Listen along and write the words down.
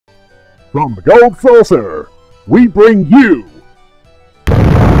From the Gold Saucer, we bring you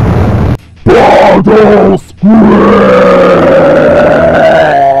Bottle Square!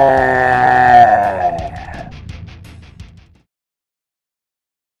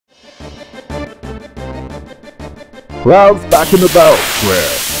 Cloud's back in the Battle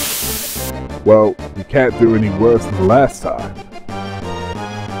Square. Well, you can't do any worse than last time.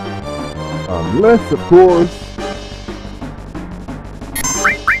 Unless, of course...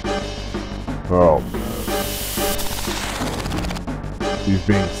 Oh no. He's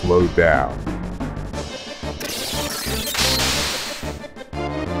being slowed down.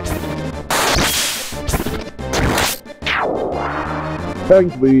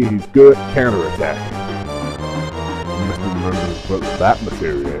 Thankfully, he's good at counterattacking. You must remember to put that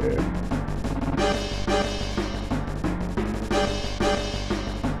materia in.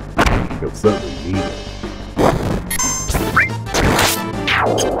 He'll certainly need it.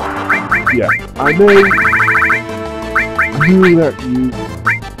 Yeah, I knew that you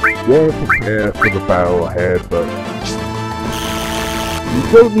weren't prepared for the battle ahead, but you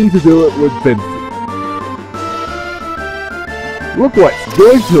don't need to do it with Vincent. Look what's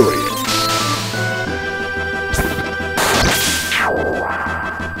doing to it!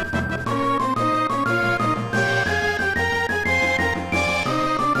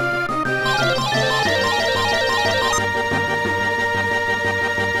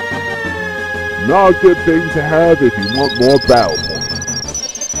 Not a good thing to have if you want more battle points.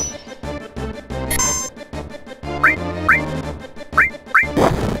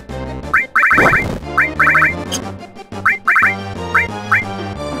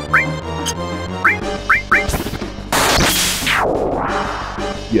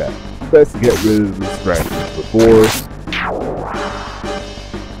 Yeah, best to get rid of the distractions before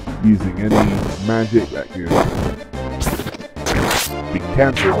using any magic that can be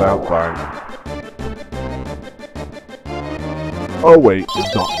cancelled out by... Oh wait,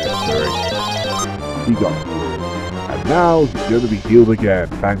 it's not necessary. He got healed. And now he's going to be healed again,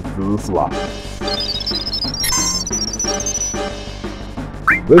 thanks to the slots.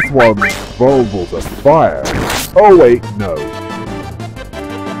 This one's vulnerable to fire. Oh wait, no.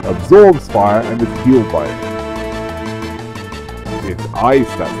 Absorbs fire and is healed by it. It's ice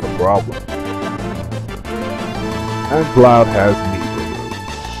that's the problem. And Cloud has me.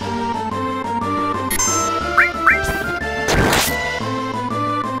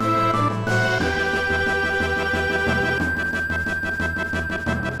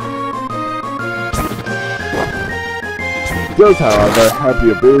 Does, however, have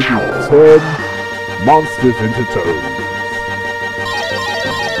the ability to turn monsters into toads.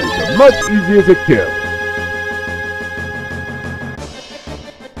 It's much easier to kill.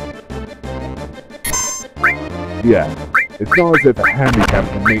 Yeah, it's not as if a handicap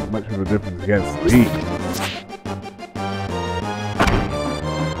can make much of a difference against these.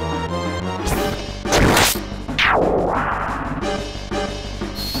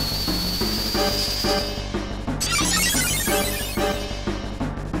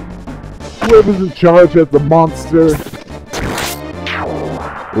 Whoever's in charge of the monster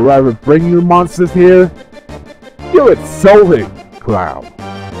will either bring your monsters here. You're insulting, Cloud.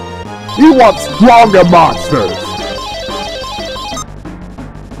 You want stronger monsters!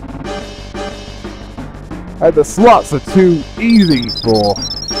 And the slots are too easy for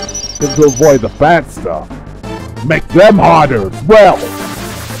them to avoid the bad stuff. Make them harder as well!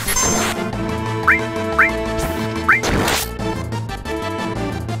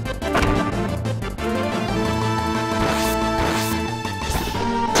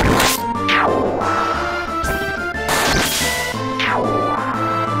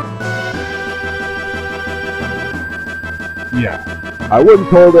 Yeah, I wouldn't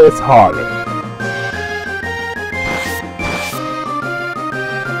call this harder.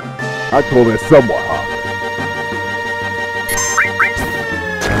 I'd call this somewhat harder.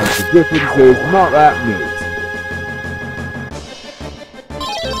 And the difference is not that noticeable.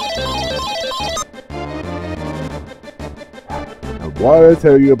 And why did I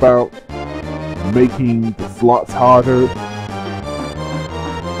tell you about making the slots harder?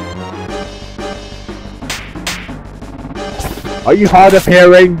 Are you hard of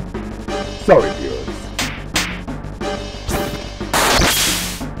hearing? Sorry, viewers.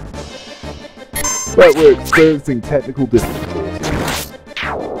 But we're experiencing technical difficulties.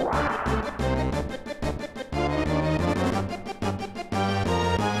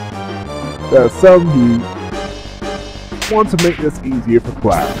 There are some who want to make this easier for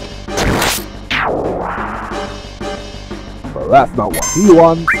Cloud. But that's not what he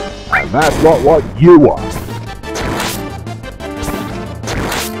wants, and that's not what you want.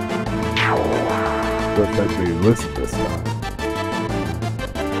 perfectly listen this time.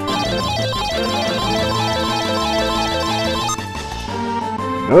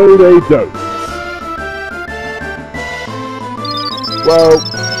 No, they don't. Well,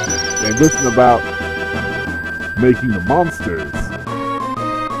 they listen about making the monsters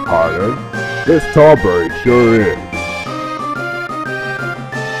harder. This Tonberry sure is.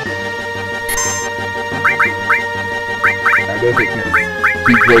 And if it gets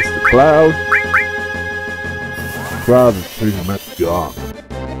too close to Cloud, Cloud is pretty much gone.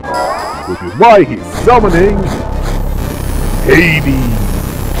 Which is why he's summoning Hades.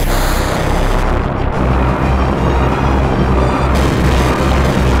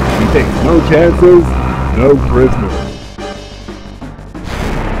 He takes no chances, no prisoners.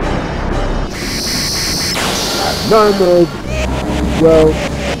 And none of, well,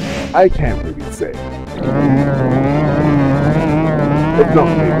 I can't really say. It's not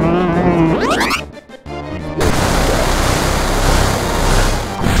me.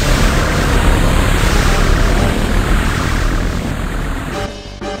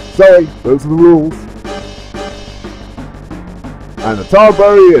 Sorry, those are the rules. And the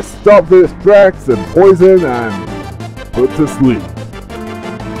Tonberry is stopped in its tracks and poisoned and put to sleep.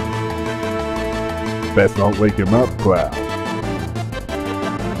 Best not wake him up, Cloud.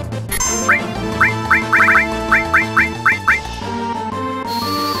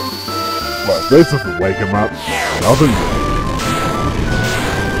 Well, if this doesn't wake him up, nothing will.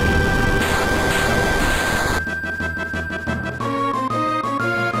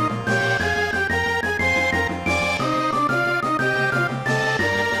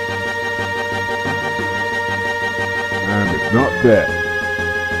 And it's not dead.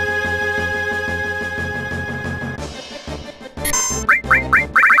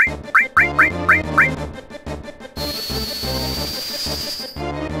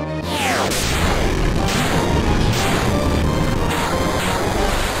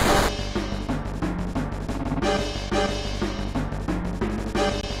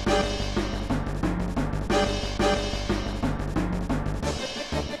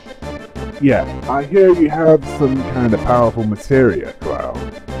 Yeah, I hear you have some kind of powerful materia, Cloud.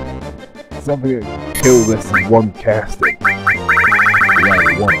 Something that can kill this in one casting.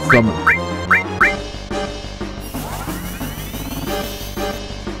 Rather, one summon.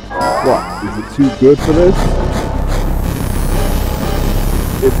 What? Is it too good for this?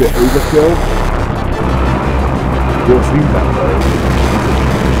 Is it overkill? It don't seem that way.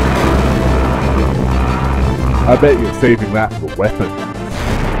 I bet you're saving that for weapons.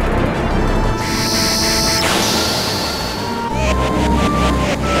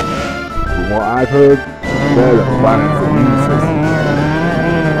 From what I've heard, they're the planet's immune system.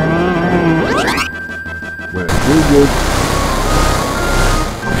 When it's wounded,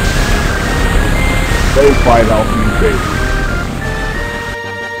 they fight off the invaders.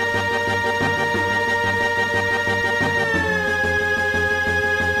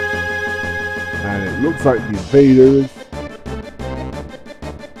 And it looks like the invaders,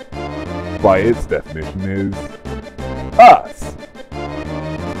 by its definition, is us.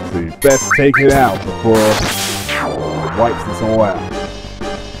 So you best take it out before it wipes us all out.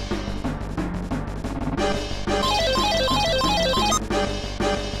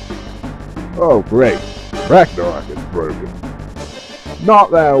 Oh great, Ragnarok is broken. Not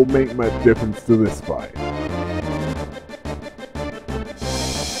that it'll make much difference to this fight.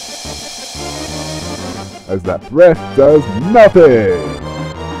 As that breath does nothing!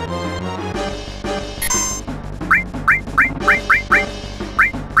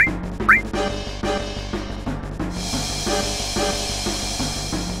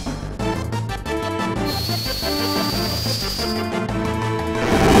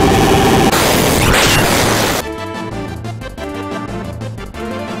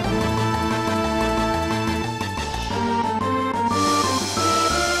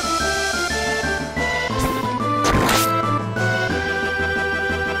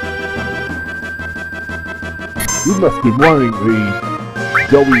 You must be wanting the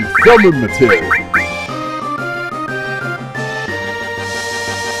Joey summon material.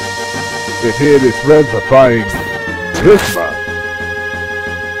 To hear this red for buying this much.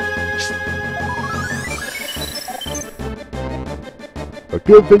 A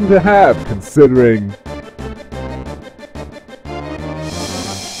good thing to have, considering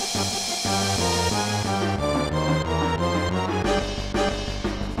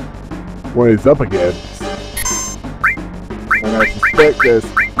what he's up against. And I suspect there's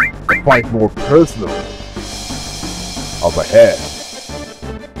a fight more personal up ahead.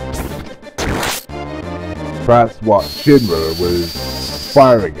 Perhaps what Shinra was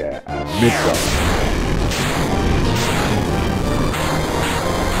firing at midnight.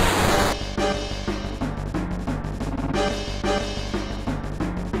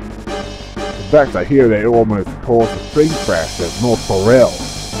 fact, I hear they almost caused a train crash at North Burrell.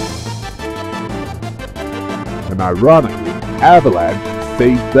 And ironically, Avalanche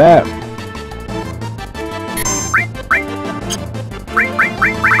saved them.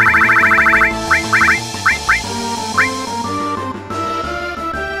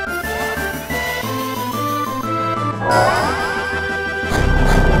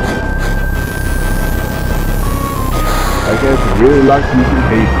 I guess I really like using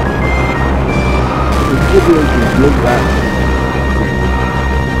Headbomber. Considering we look back to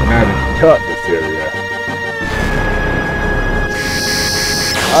manage to cut this area,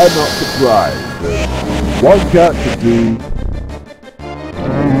 I'm not surprised that one cut could do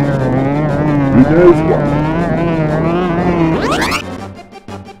who knows what.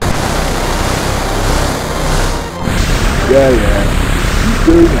 Yeah, he's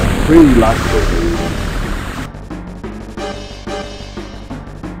doing a pretty likable move.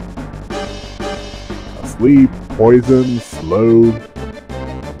 Sleep, poison, slowed.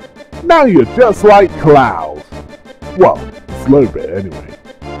 Now you're just like Cloud. Well, slow bit anyway.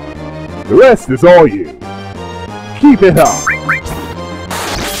 The rest is all you. Keep it up.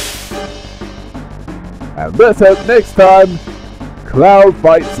 And let's hope next time Cloud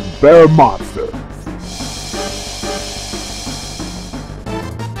fights some better monsters.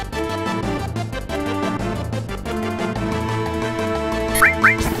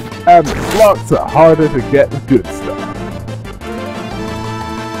 And the slots are harder to get the good stuff.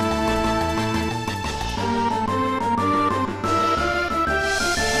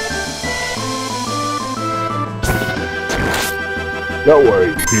 Don't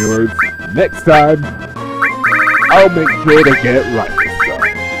worry, viewers. Next time, I'll make sure to get it right this time.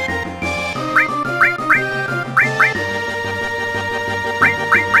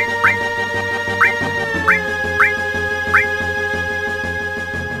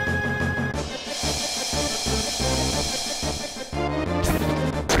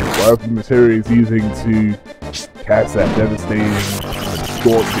 Whatever material he's using to cast that devastating,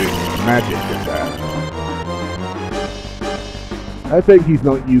 scorching magic attack. I think he's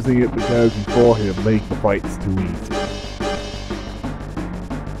not using it because he thought he'd make the fights too easy.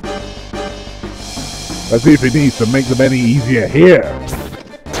 Let's see if he needs to make them any easier here.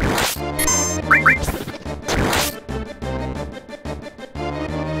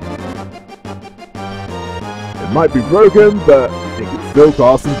 It might be broken, but it can still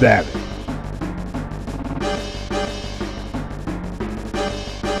cause some damage.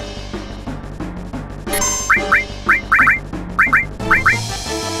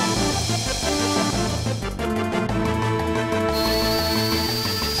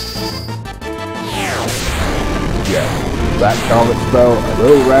 That comet spell a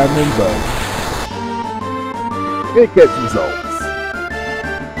little random, but it gets results.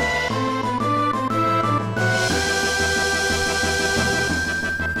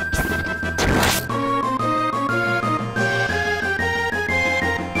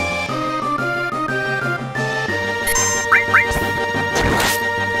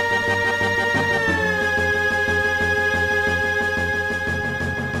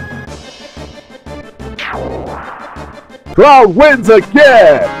 Cloud wins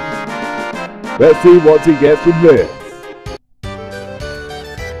again! Let's see what he gets from this.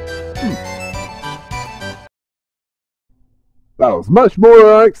 That was much more than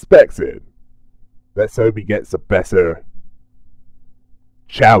I expected. Let's hope he gets a better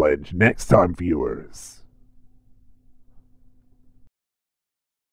challenge next time, viewers.